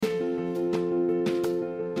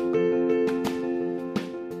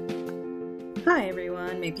Hi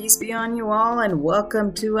everyone, may peace be on you all, and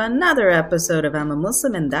welcome to another episode of I'm a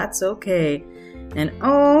Muslim and That's Okay. And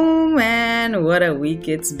oh man, what a week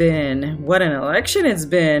it's been. What an election it's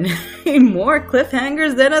been. More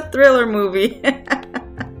cliffhangers than a thriller movie.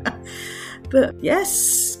 But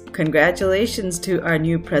yes, congratulations to our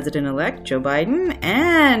new president-elect, Joe Biden,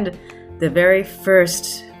 and the very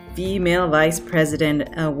first female vice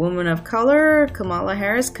president, a woman of color, Kamala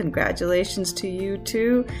Harris. Congratulations to you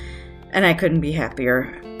too. And I couldn't be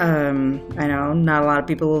happier. I know not a lot of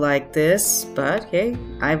people will like this, but hey,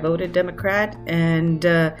 I voted Democrat, and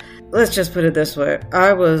let's just put it this way.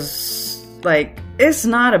 I was like, it's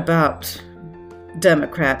not about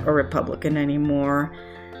Democrat or Republican anymore.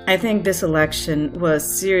 I think this election was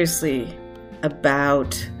seriously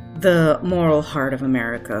about the moral heart of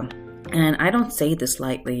America. And I don't say this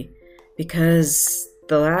lightly, because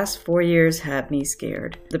the last 4 years have me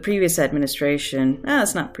scared. The previous administration,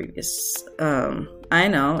 it's not previous. I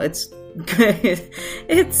know it's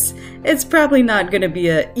it's probably not going to be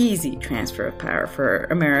an easy transfer of power for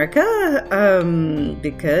America,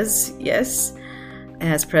 because yes,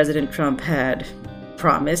 as President Trump had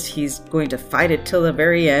promised, he's going to fight it till the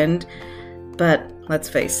very end. But let's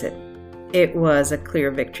face it, it was a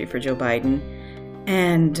clear victory for Joe Biden.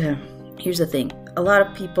 And here's the thing. A lot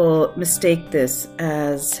of people mistake this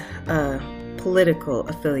as a political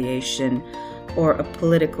affiliation or a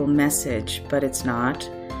political message, but it's not.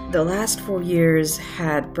 The last 4 years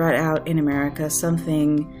had brought out in America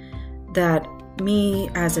something that me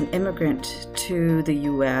as an immigrant to the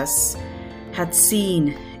US had seen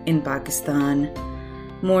in Pakistan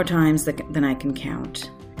more times than I can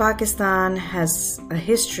count. Pakistan has a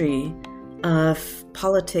history of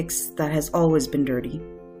politics that has always been dirty.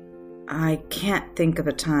 I can't think of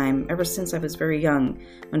a time, ever since I was very young,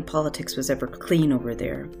 when politics was ever clean over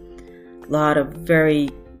there. A lot of very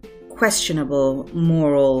questionable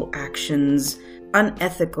moral actions,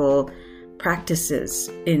 unethical practices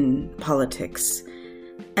in politics.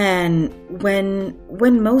 And when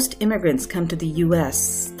most immigrants come to the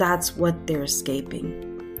US, that's what they're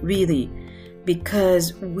escaping, really,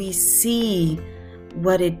 because we see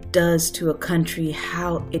what it does to a country,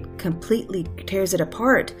 how it completely tears it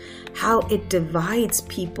apart, how it divides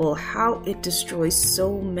people, how it destroys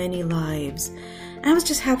so many lives. And I was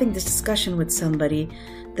just having this discussion with somebody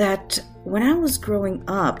that when I was growing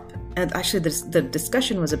up, and actually the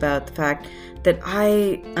discussion was about the fact that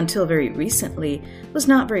I, until very recently, was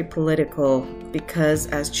not very political, because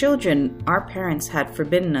as children, our parents had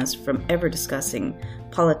forbidden us from ever discussing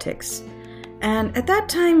politics. And at that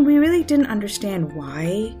time, we really didn't understand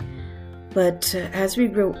why. But as we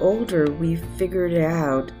grow older, we figured it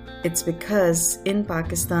out. It's because in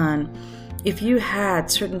Pakistan, if you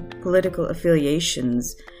had certain political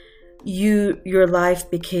affiliations, your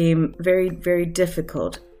life became very, very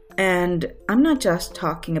difficult. And I'm not just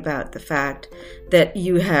talking about the fact that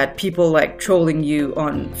you had people like trolling you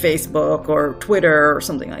on Facebook or Twitter or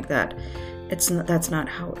something like that. That's not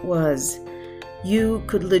how it was. You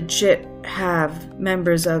could legit have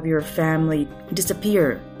members of your family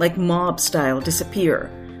disappear, like mob style disappear,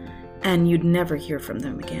 and you'd never hear from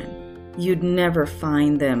them again. You'd never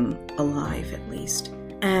find them alive, at least.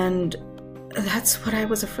 And that's what I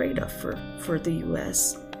was afraid of for the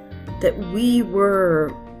US, that we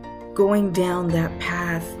were going down that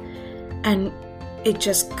path, and it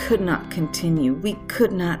just could not continue. We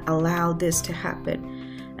could not allow this to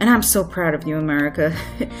happen. And I'm so proud of you, America.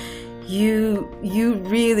 You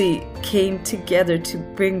really came together to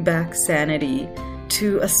bring back sanity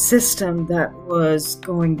to a system that was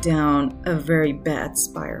going down a very bad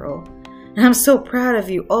spiral. And I'm so proud of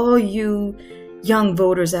you, all you young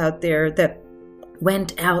voters out there that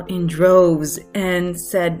went out in droves and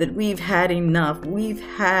said that we've had enough. We've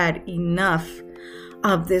had enough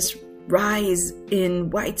of this rise in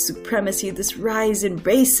white supremacy, this rise in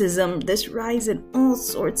racism, this rise in all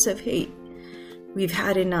sorts of hate. We've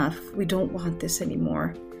had enough. We don't want this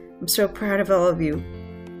anymore. I'm so proud of all of you.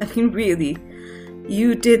 I mean, really,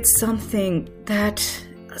 you did something that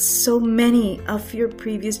so many of your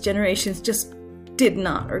previous generations just did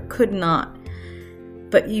not or could not.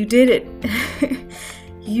 But you did it.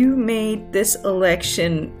 You made this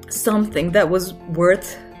election something that was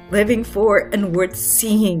worth living for and worth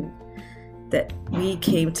seeing. That we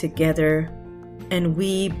came together and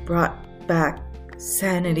we brought back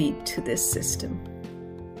sanity to this system.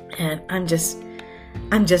 And I'm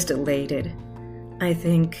just elated. I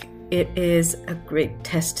think it is a great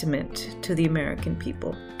testament to the American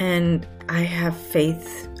people. And I have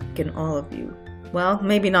faith in all of you. Well,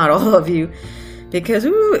 maybe not all of you, because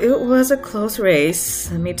it was a close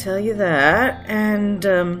race, let me tell you that. And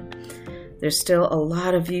There's still a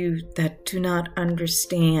lot of you that do not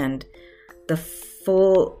understand the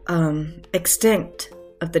full extent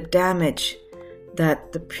of the damage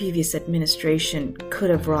that the previous administration could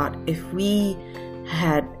have wrought if we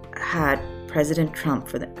had had President Trump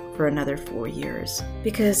for another 4 years.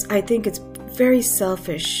 Because I think it's very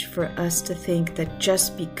selfish for us to think that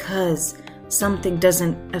just because something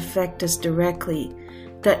doesn't affect us directly,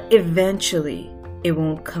 that eventually it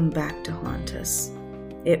won't come back to haunt us.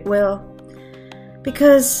 It will.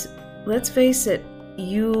 Because, let's face it,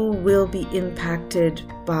 you will be impacted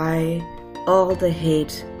by all the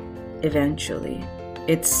hate eventually.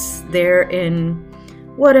 It's there in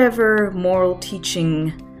whatever moral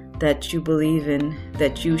teaching that you believe in,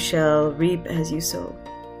 that you shall reap as you sow.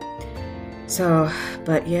 So,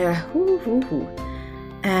 but yeah,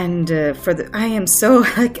 and I am so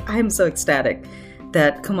ecstatic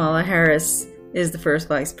that Kamala Harris is the first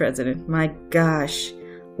vice president. My gosh,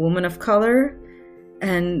 woman of color,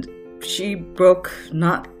 and she broke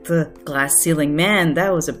not the glass ceiling, man,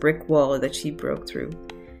 that was a brick wall that she broke through.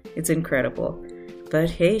 It's incredible. But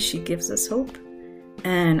hey, she gives us hope.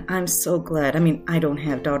 And I'm so glad. I mean, I don't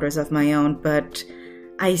have daughters of my own, but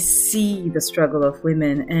I see the struggle of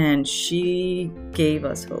women, and she gave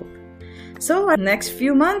us hope. So, in the next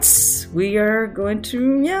few months, we are going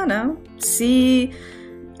to, see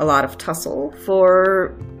a lot of tussle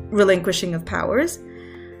for relinquishing of powers.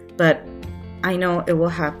 But I know it will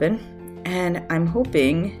happen, and I'm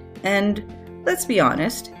hoping, and let's be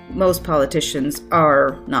honest, most politicians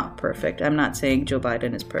are not perfect. I'm not saying Joe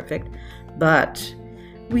Biden is perfect, but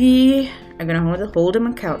we are going to hold him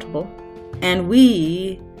accountable, and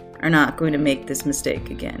we are not going to make this mistake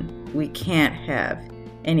again. We can't have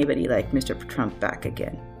anybody like Mr. Trump back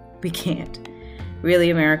again. We can't.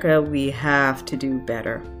 Really, America, we have to do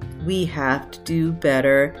better. We have to do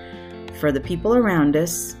better for the people around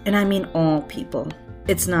us, and I mean all people.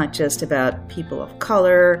 It's not just about people of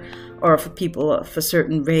color or for people of a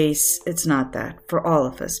certain race. It's not that. For all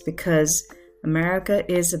of us, because America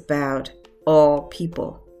is about all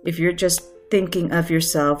people. If you're just thinking of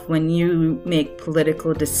yourself when you make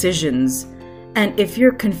political decisions, and if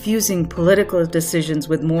you're confusing political decisions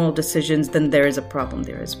with moral decisions, then there is a problem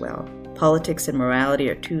there as well. Politics and morality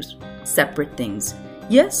are two separate things.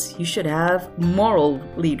 Yes, you should have a moral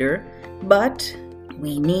leader, but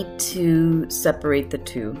we need to separate the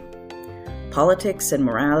two. Politics and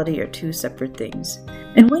morality are two separate things.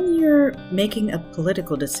 And when you're making a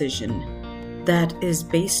political decision that is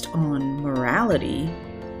based on morality,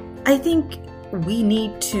 I think we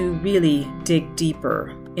need to really dig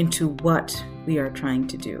deeper into what we are trying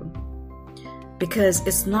to do. Because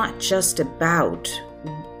it's not just about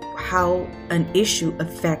how an issue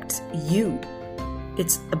affects you.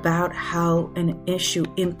 It's about how an issue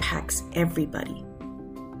impacts everybody.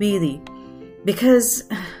 Really. Because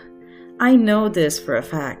I know this for a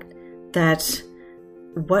fact, that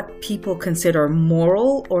what people consider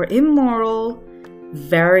moral or immoral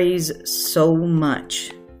varies so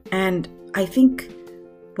much. And I think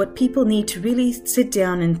what people need to really sit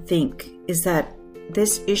down and think is that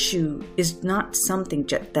this issue is not something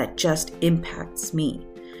that just impacts me.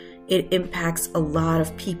 It impacts a lot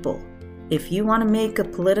of people. If you want to make a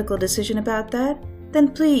political decision about that, then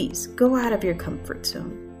please go out of your comfort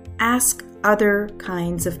zone. Ask other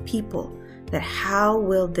kinds of people that how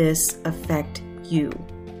will this affect you?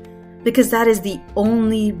 Because that is the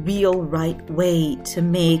only real right way to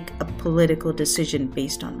make a political decision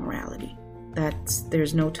based on morality.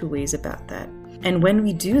 There's no two ways about that. And when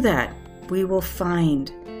we do that, we will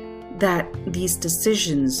find that these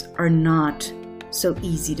decisions are not so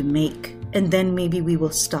easy to make. And then maybe we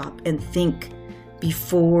will stop and think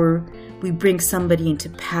before we bring somebody into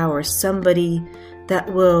power, somebody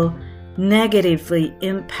that will negatively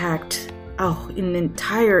impact an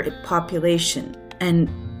entire population. And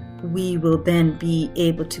we will then be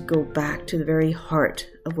able to go back to the very heart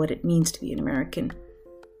of what it means to be an American,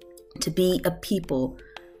 to be a people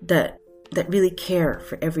that really care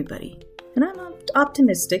for everybody. And I'm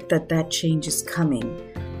optimistic that change is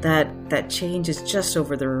coming, that change is just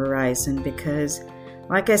over the horizon, because,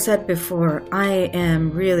 like I said before, I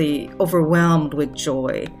am really overwhelmed with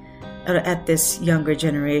joy at this younger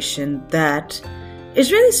generation that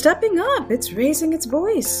is really stepping up. It's raising its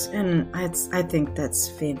voice. And I think that's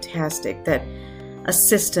fantastic, that a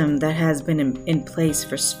system that has been in place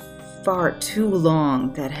for far too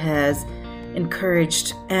long, that has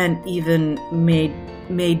encouraged and even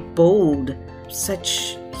made bold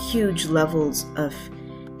such huge levels of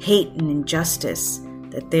hate and injustice,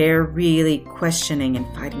 that they're really questioning and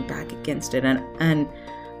fighting back against it. And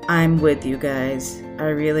I'm with you guys. I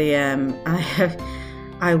really am.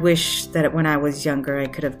 I wish that when I was younger, I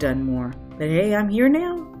could have done more. But hey, I'm here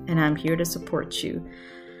now, and I'm here to support you.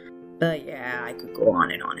 But yeah, I could go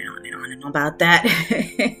on and on and on and on and on about that.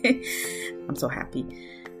 I'm so happy.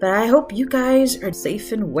 But I hope you guys are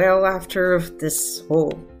safe and well after this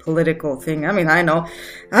whole political thing. I mean, I know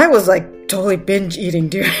I was like totally binge eating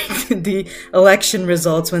during the election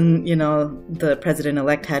results when, the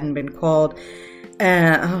president-elect hadn't been called.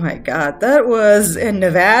 And oh my God, that was in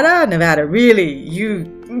Nevada. Nevada, really,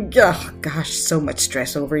 oh gosh, so much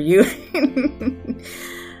stress over you.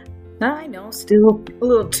 I know, still a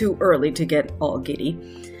little too early to get all giddy.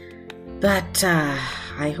 But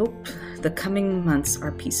I hope the coming months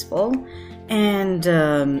are peaceful. And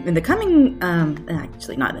in the coming,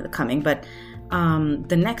 actually not in the coming, but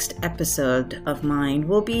the next episode of mine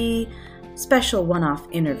will be special one-off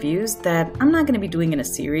interviews that I'm not going to be doing in a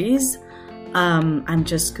series. I'm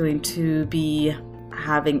just going to be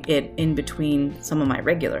having it in between some of my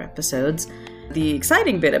regular episodes. The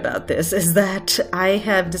exciting bit about this is that I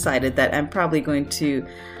have decided that I'm probably going to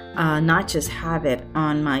not just have it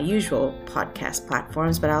on my usual podcast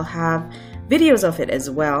platforms, but I'll have videos of it as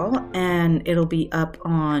well, and it'll be up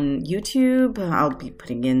on YouTube. I'll be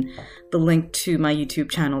putting in the link to my YouTube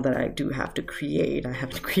channel that I do have to create. I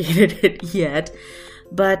haven't created it yet,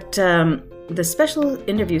 but the special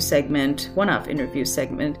interview segment, one-off interview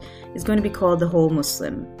segment, is going to be called The Whole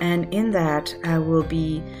Muslim, and in that I will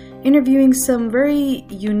be interviewing some very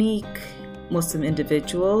unique Muslim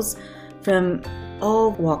individuals from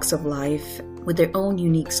all walks of life with their own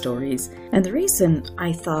unique stories. And the reason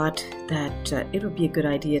I thought that it would be a good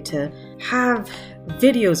idea to have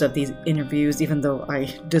videos of these interviews, even though I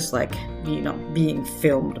dislike, being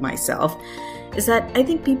filmed myself, is that I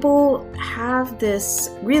think people have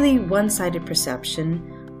this really one-sided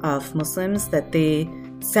perception of Muslims, that they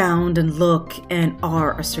sound and look and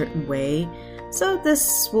are a certain way. So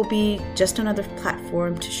this will be just another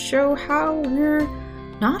platform to show how we're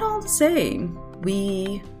not all the same.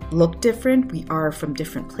 We look different, we are from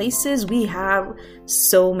different places, we have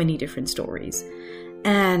so many different stories.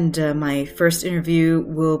 And my first interview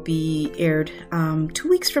will be aired 2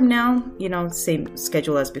 weeks from now, same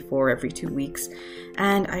schedule as before, every 2 weeks.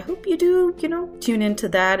 And I hope you do, tune into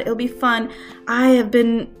that. It'll be fun. I have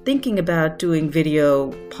been thinking about doing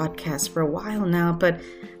video podcasts for a while now, but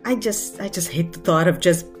I just hate the thought of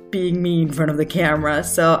just being me in front of the camera.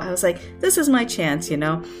 So I was like, this is my chance,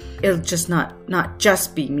 It'll just not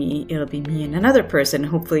just be me. It'll be me and another person.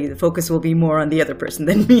 Hopefully the focus will be more on the other person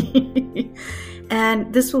than me.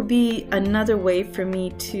 And this will be another way for me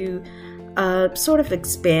to sort of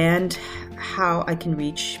expand how I can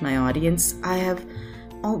reach my audience. I have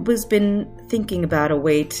always been thinking about a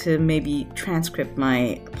way to maybe transcript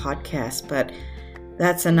my podcast, but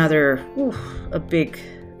that's another, a big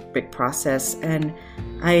process, and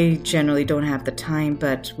I generally don't have the time.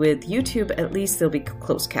 But with YouTube, at least there'll be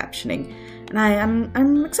closed captioning, and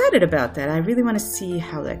I'm excited about that. I really want to see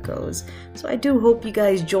how that goes. So I do hope you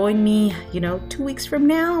guys join me, 2 weeks from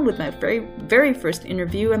now with my very, very first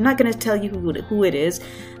interview. I'm not going to tell you who it is,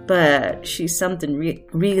 but she's something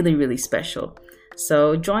really, really special.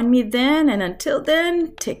 So join me then, and until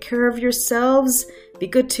then, take care of yourselves, be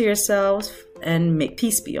good to yourselves, and may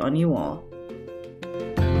peace be on you all.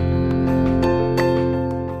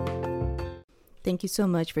 Thank you so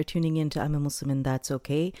much for tuning in to I'm a Muslim and That's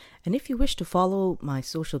Okay. And if you wish to follow my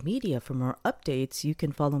social media for more updates, you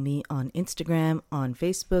can follow me on Instagram, on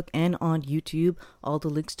Facebook, and on YouTube. All the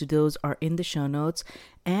links to those are in the show notes.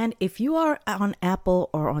 And if you are on Apple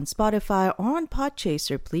or on Spotify or on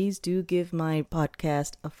Podchaser, please do give my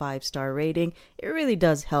podcast a 5-star rating. It really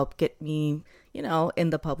does help get me, in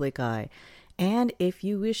the public eye. And if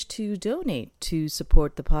you wish to donate to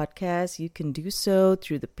support the podcast, you can do so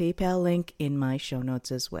through the PayPal link in my show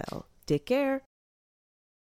notes as well. Take care.